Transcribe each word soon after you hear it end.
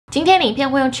今天的影片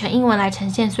会用全英文来呈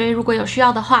现，所以如果有需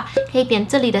要的话，可以点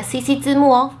这里的 CC 字幕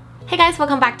哦。Hey guys,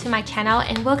 welcome back to my channel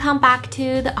and welcome back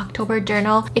to the October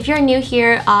journal. If you're new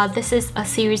here, this is a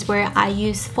series where I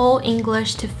use full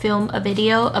English to film a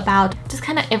video about just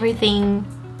kind of everything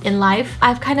in life.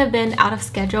 I've kind of been out of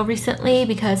schedule recently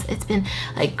because it's been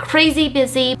like crazy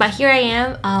busy, but here I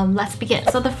am. Let's begin.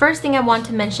 So the first thing I want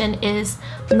to mention is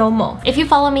NOMO. If you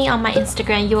follow me on my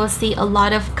Instagram, you will see a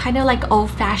lot of kind of like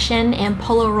old-fashioned and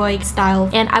Polaroid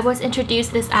style, and I was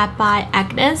introduced this app by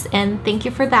Agnes, and thank you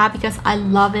for that because I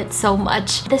love it so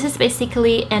much. This is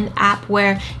basically an app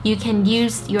where you can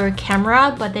use your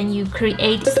camera, but then you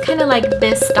create just kind of like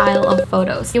this style of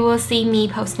photos. You will see me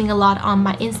posting a lot on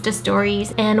my Insta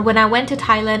stories, and when I went to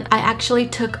Thailand, I actually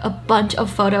took a bunch of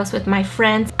photos with my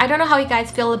friends. I don't know how you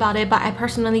guys feel about it, but I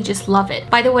personally just love it.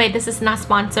 By the way, this is not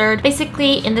sponsored.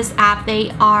 Basically, in this app, they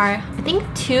are, I think,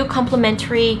 2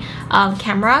 complimentary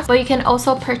cameras, but you can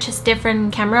also purchase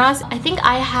different cameras. I think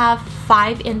I have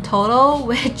 5 in total,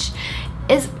 which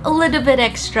is a little bit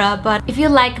extra, but if you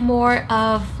like more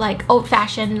of like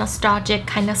old-fashioned nostalgic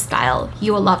kind of style,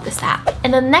 you will love this app.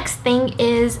 And the next thing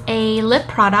is a lip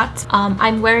product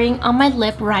I'm wearing on my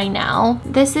lip right now.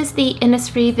 This is the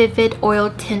Innisfree Vivid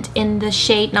Oil Tint in the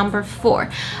shade number 4.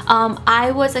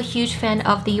 I was a huge fan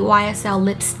of the YSL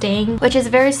lip stain, which is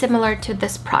very similar to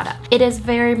this product. It is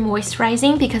very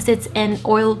moisturizing because it's an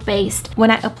oil based. When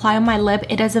I apply on my lip,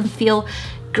 it doesn't feel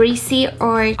greasy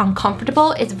or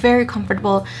uncomfortable. It's very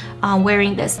comfortable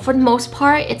wearing this. For the most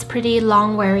part, it's pretty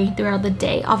long wearing throughout the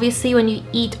day. Obviously, when you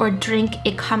eat or drink,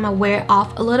 it kind of wear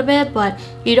off a little bit, but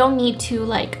you don't need to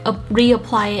like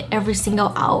reapply it every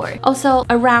single hour. Also,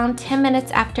 around 10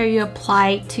 minutes after you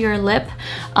apply to your lip,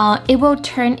 it will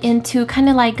turn into kind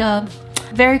of like a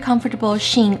very comfortable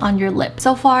sheen on your lip.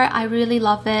 So far, I really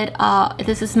love it.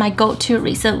 This is my go-to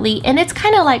recently, and it's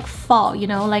kind of like fall, you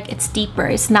know, like it's deeper.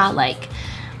 It's not like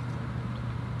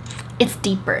it's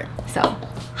deeper, so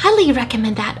highly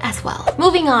recommend that as well.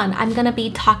 Moving on, I'm gonna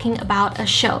be talking about a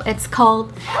show. It's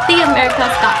called The America's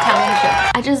Got Talent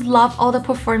Show. I just love all the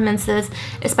performances,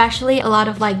 especially a lot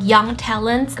of like young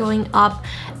talents going up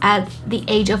at the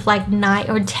age of like 9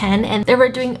 or 10, and they were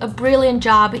doing a brilliant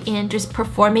job in just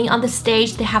performing on the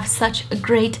stage. They have such a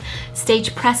great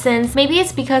stage presence. Maybe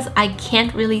it's because I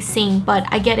can't really sing, but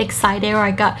I get excited or I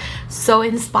got so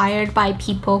inspired by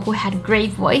people who had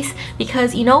great voice,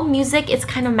 because you know, music is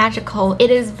kind of magical. It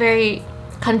is very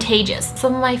contagious.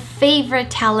 Some of my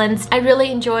favorite talents, I really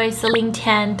enjoy Celine,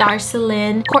 Darci,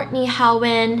 Lynn, Courtney,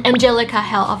 Hawin, Angelica,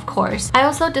 Hale, of course. I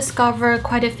also discovered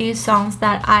quite a few songs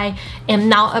that I am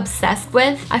now obsessed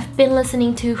with. I've been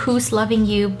listening to Who's Loving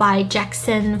You by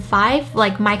Jackson 5,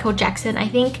 like Michael Jackson, I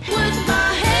think.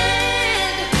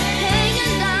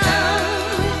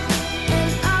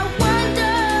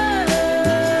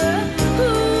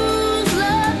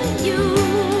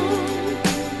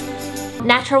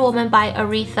 Natural Woman by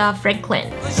Aretha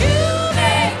Franklin.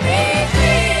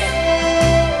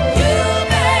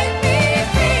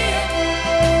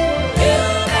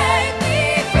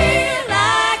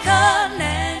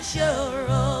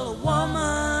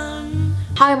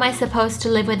 How Am I Supposed to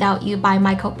Live Without You by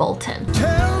Michael Bolton.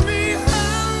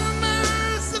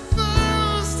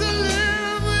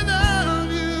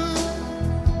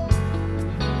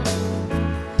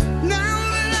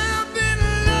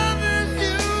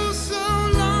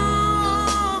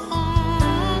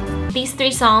 These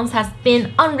 3 songs has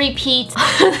been on repeat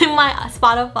in my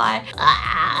Spotify.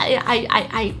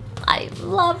 I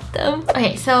love them.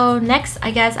 Okay, so next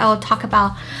I guess I will talk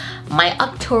about my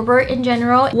October in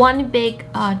general. One big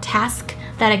task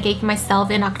that I gave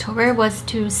myself in October was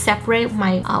to separate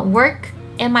my work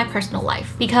and my personal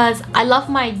life, because I love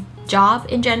my job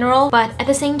in general, but at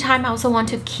the same time I also want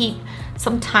to keep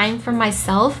some time for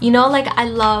myself. You know, like I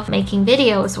love making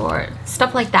videos or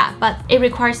stuff like that, but it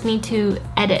requires me to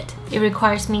edit. It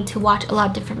requires me to watch a lot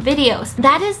of different videos.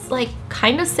 That is like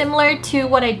kind of similar to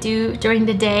what I do during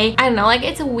the day. I don't know, like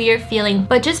it's a weird feeling,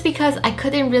 but just because I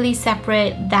couldn't really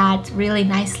separate that really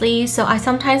nicely, so I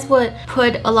sometimes would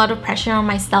put a lot of pressure on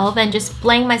myself and just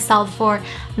blame myself for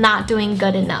not doing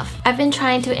good enough. I've been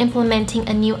trying to implementing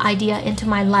a new idea into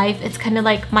my life. It's kind of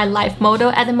like my life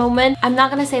motto at the moment. I'm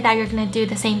not gonna say that you're gonna do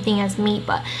the same thing as me,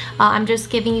 but I'm just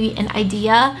giving you an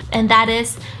idea, and that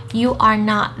is you are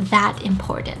not that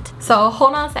important. So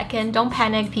hold on a second, don't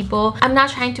panic people. I'm not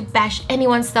trying to bash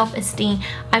anyone's self-esteem.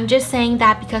 I'm just saying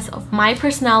that because of my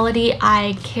personality,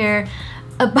 I care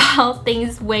about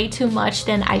things way too much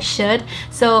than I should.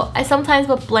 So I sometimes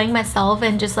will blame myself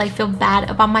and just like feel bad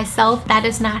about myself. That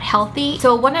is not healthy.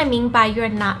 So what I mean by you're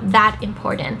not that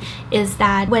important is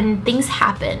that when things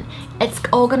happen, it's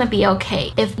all gonna be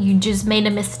okay. If you just made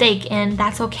a mistake, and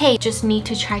that's okay, just need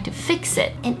to try to fix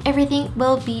it and everything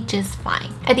will be just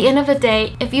fine. At the end of the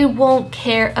day, if you won't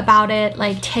care about it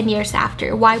like 10 years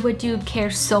after, why would you care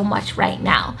so much right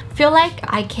now? I feel like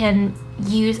I can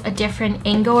use a different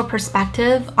angle or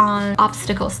perspective on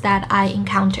obstacles that I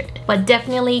encountered. But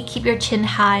definitely keep your chin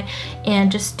high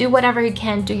and just do whatever you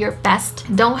can, do your best.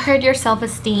 Don't hurt your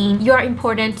self-esteem. You're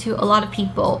important to a lot of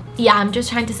people. Yeah, I'm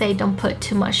just trying to say don't put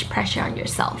too much pressure on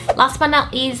yourself. Last but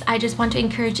not least, I just want to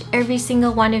encourage every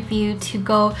single one of you to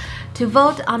go to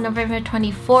vote on November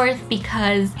 24th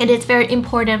because it is very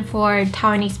important for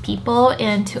Taiwanese people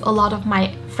and to a lot of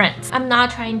my friends. I'm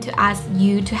not trying to ask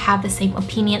you to have the same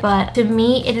opinion, but to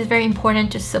me it is very important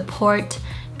to support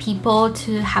people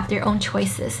to have their own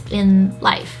choices in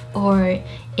life or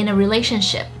in a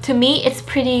relationship. To me, it's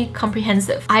pretty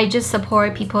comprehensive. I just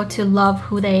support people to love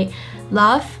who they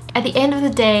love. At the end of the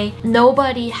day,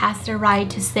 nobody has the right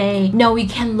to say, no, you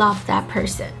can't love that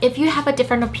person. If you have a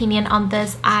different opinion on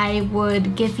this, I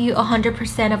would give you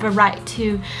 100% of a right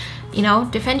to, you know,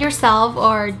 defend yourself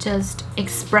or just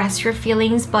express your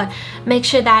feelings, but make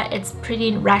sure that it's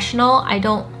pretty rational. I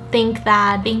don't think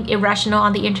that being irrational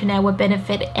on the internet would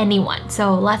benefit anyone.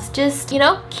 So let's just, you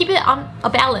know, keep it on a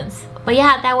balance. But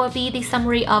yeah, that will be the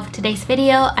summary of today's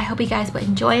video. I hope you guys will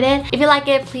enjoy it. If you like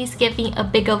it, please give me a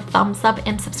big old thumbs up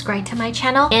and subscribe to my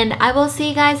channel. And I will see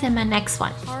you guys in my next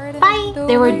one. Bye!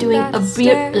 They were doing a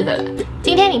beautiful...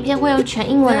 今天影片会用全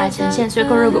英文来呈现，所以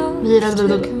如果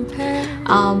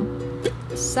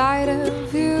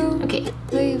okay.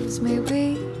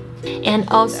 And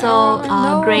also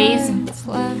Grace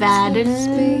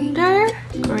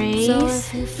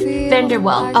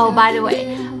Vanderwell. Oh, by the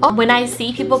way, when I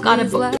see people got a book